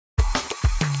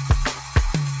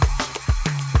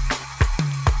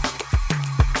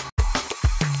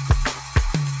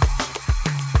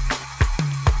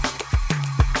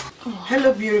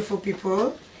Hello beautiful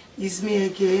people, it's me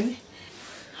again.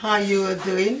 How you are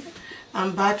doing?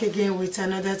 I'm back again with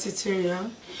another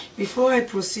tutorial. Before I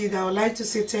proceed, I would like to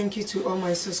say thank you to all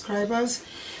my subscribers.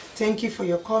 Thank you for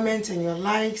your comments and your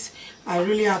likes. I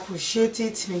really appreciate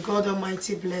it. May God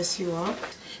Almighty bless you all.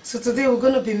 So today we're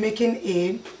going to be making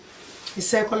a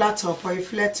circular top or a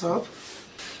flat top.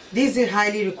 This is a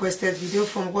highly requested video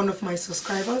from one of my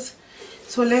subscribers.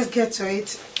 So let's get to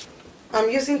it. I'm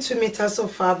using 2 meters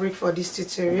of fabric for this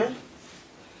tutorial.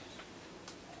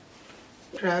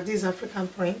 This is African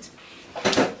print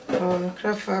on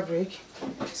Ankra Fabric.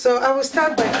 So I will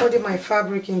start by folding my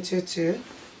fabric into 2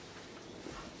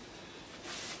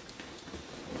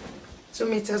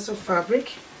 meters of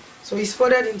fabric. So it's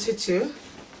folded into 2.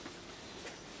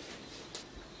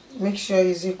 Make sure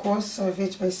it's equal,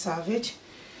 selvage by selvage.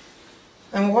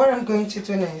 And what I'm going to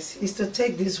do next is to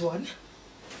take this one,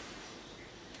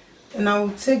 and I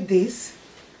will take this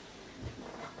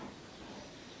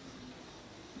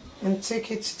and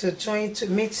take it to join to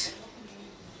meet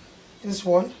this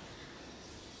one.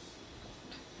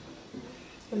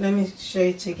 Let me show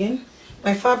it again.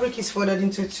 My fabric is folded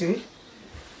into 2.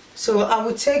 So I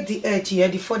will take the edge here,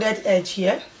 the folded edge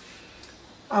here.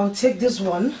 I will take this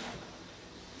one,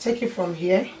 take it from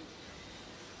here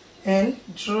and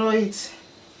draw it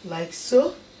like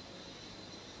so.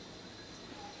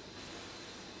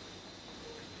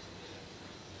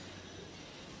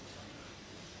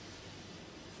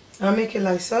 I'll make it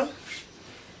like so.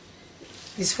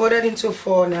 It's folded into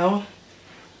 4 now,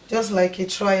 just like a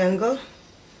triangle.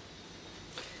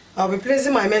 I'll be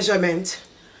placing my measurement.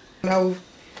 I will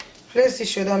place the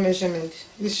shoulder measurement.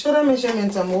 The shoulder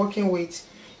measurement I'm working with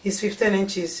is 15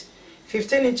 inches.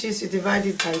 15 inches you divide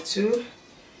it by 2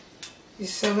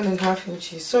 is 7.5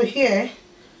 inches. So here,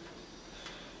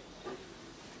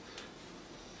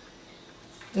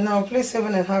 now I'll place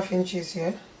 7.5 inches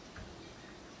here.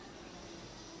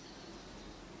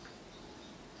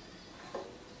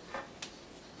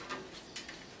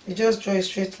 You just draw a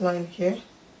straight line here.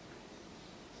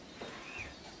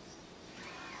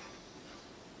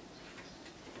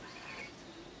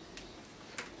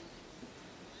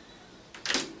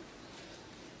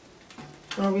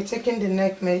 Now we're taking the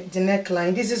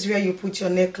neckline. This is where you put your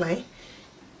neckline.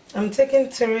 I'm taking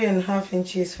 3.5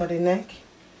 inches for the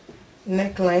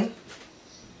neckline.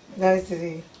 That's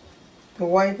the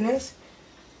wideness,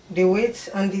 the width,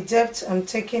 and the depth. I'm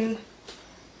taking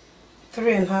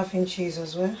 3.5 inches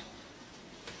as well.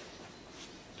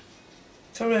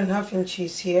 3.5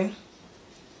 inches here.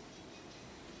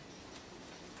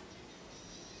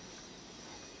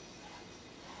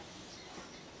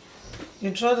 You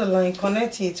draw the line,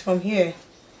 connect it from here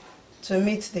to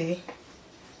meet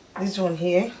this one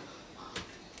here.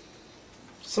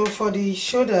 So for the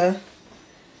shoulder,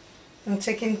 I'm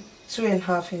taking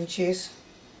 2.5 inches.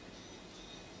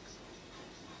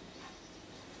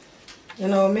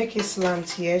 And I'll make a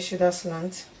slant here, shoulder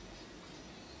slant,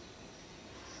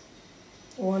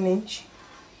 1 inch.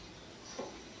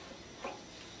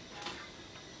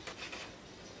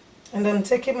 And I'm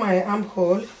taking my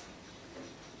armhole.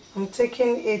 I'm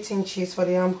taking 8 inches for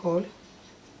the armhole.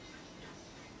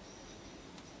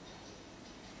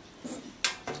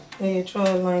 And you draw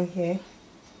a line here.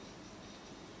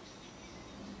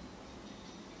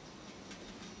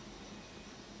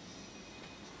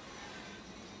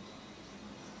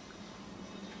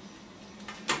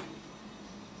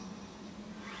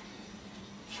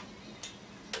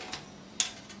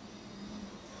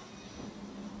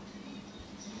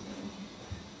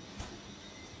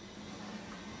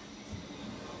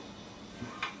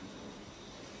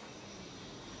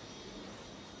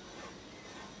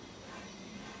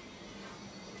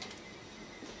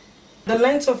 The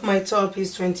length of my top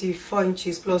is 24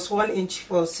 inches plus 1 inch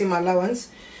for seam allowance.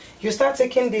 You start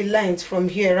taking the length from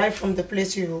here, right from the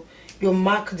place you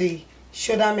mark the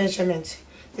shoulder measurement.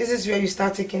 This is where you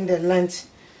start taking the length,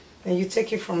 and you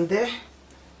take it from there,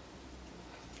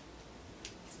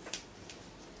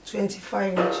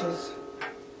 25 inches.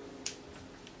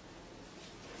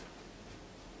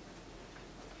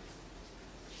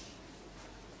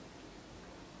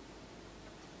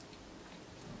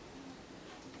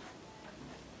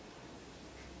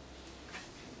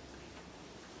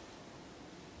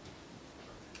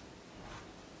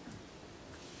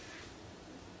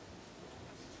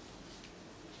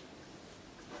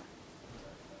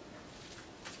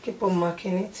 Keep on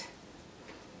marking it.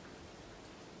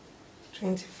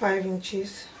 25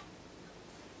 inches.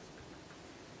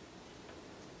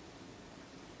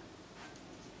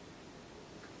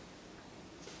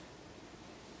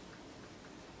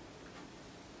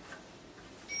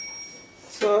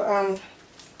 So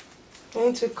I'm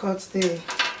going to cut the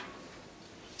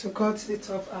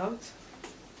top out.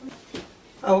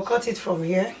 I will cut it from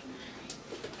here.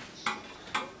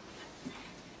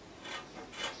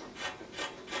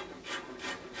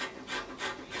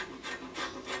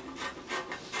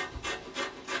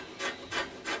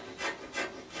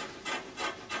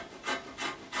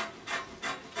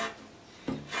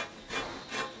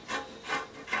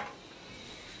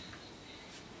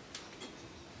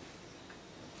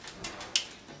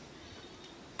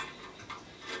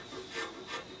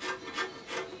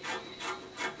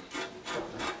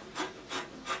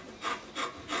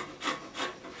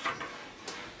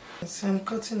 So I'm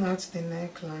cutting out the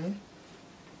neckline.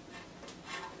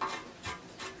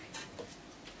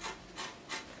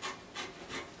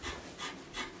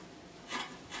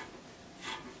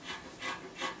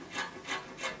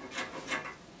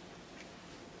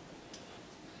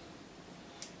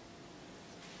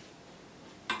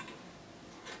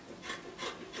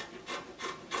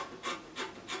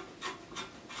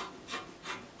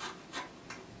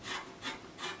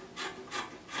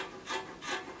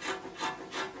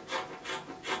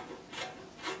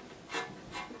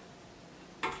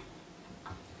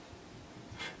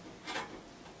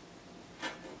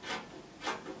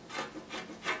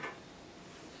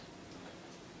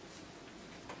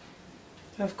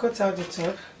 I've cut out the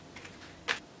top.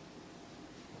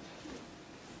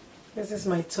 This is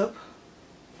my top.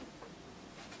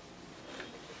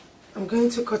 I'm going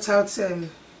to cut out a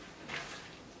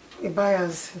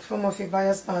bias, in form of a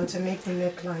bias band to make the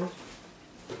neckline.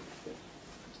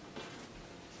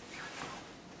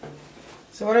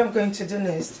 So what I'm going to do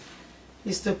next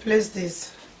is to place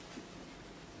this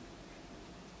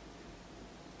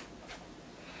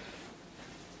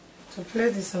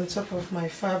on top of my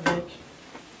fabric.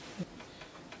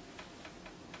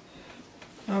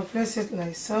 I'll place it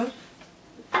like so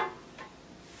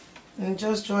and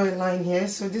just draw a line here.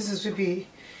 So this will be,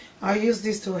 I'll use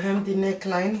this to hem the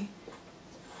neckline.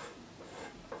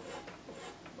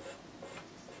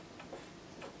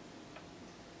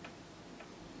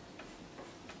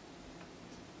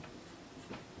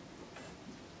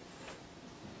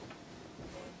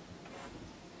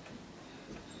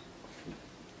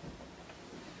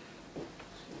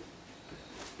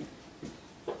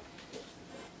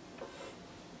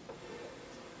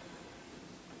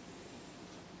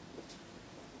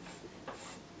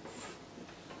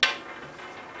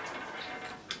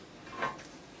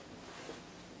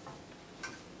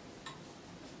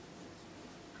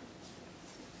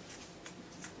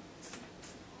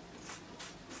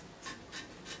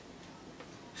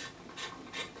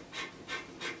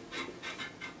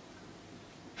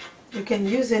 You can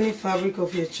use any fabric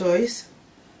of your choice.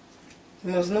 It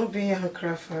must not be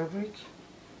Ankra Fabric.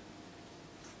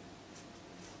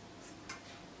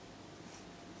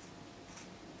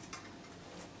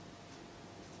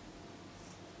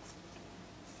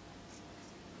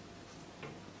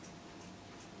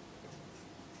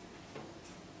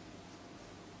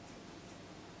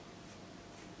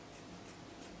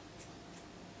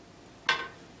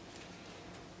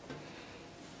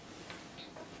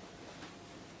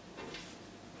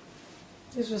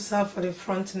 This will serve for the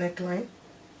front neckline.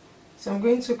 So I'm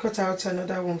going to cut out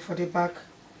another one for the back.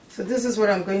 So this is what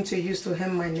I'm going to use to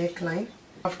hem my neckline.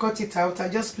 I've cut it out. I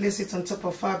just place it on top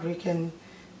of fabric and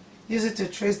use it to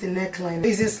trace the neckline.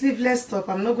 It's a sleeveless top.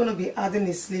 I'm not going to be adding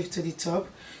a sleeve to the top.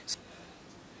 So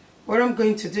what I'm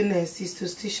going to do next is to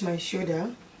stitch my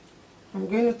shoulder. I'm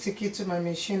going to take it to my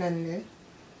machine and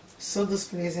sew this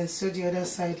place and sew the other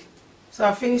side. So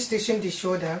I've finished stitching the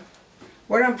shoulder.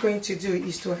 What I'm going to do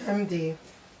is to hem the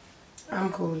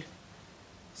armhole.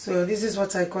 So this is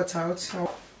what I cut out. So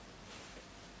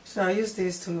I use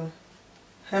this to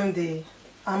hem the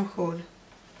armhole.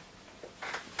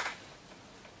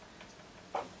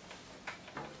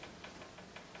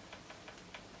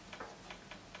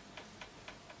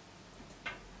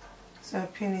 So I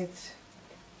pin it.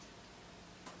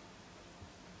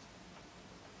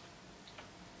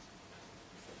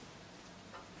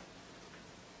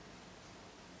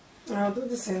 I'll do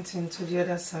the same thing to the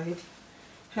other side.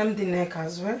 Hem the neck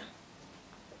as well.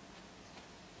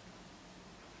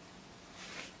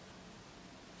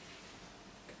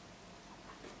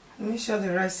 Make sure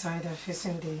the right side are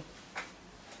facing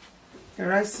the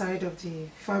right side of the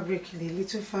fabric. The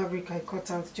little fabric I cut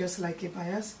out just like a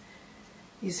bias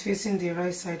is facing the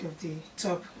right side of the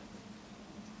top.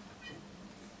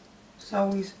 So I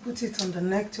will put it on the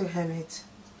neck to hem it.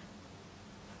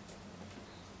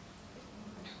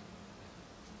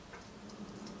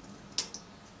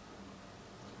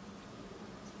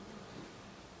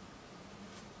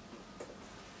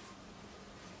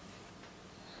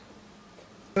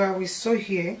 So I will sew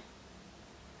here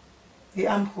the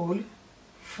armhole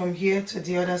from here to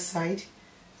the other side.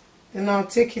 Then I'll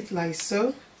take it like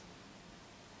so.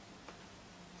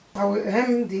 I will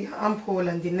hem the armhole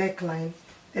and the neckline,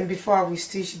 then before I will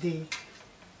stitch the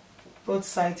both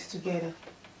sides together.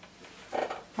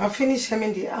 I'll finish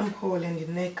hemming the armhole and the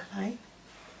neckline.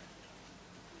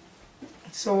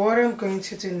 So what I'm going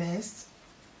to do next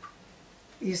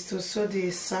is to sew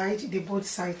the both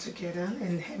sides together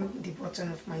and hem the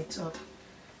bottom of my top.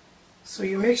 So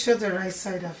you make sure the right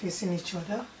side are facing each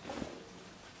other.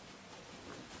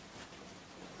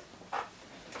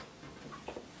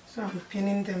 So I'm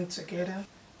pinning them together.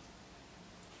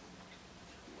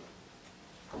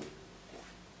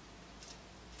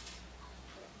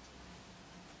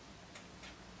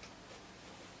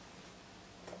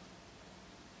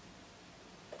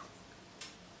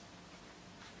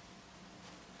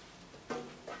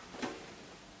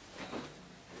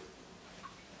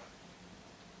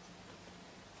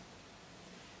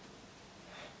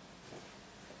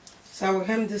 So I will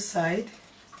hem this side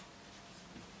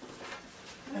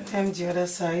and hem the other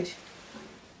side,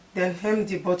 then hem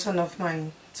the bottom of my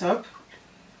top.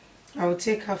 I will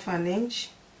take half an inch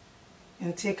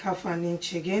and take half an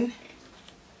inch again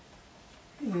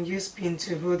and use pin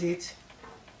to hold it.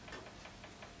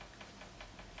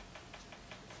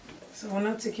 So I will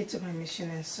now take it to my machine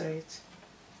and sew it.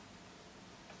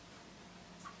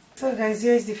 So guys,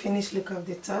 here is the finished look of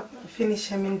the top. I finished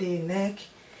hemming the neck,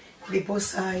 the both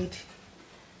side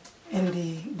and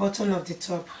the bottom of the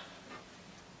top.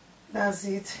 That's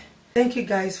it. Thank you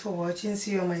guys for watching.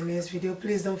 See you on my next video.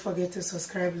 Please don't forget to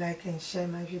subscribe, like and share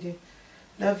my video.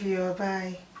 Love you.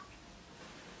 Bye.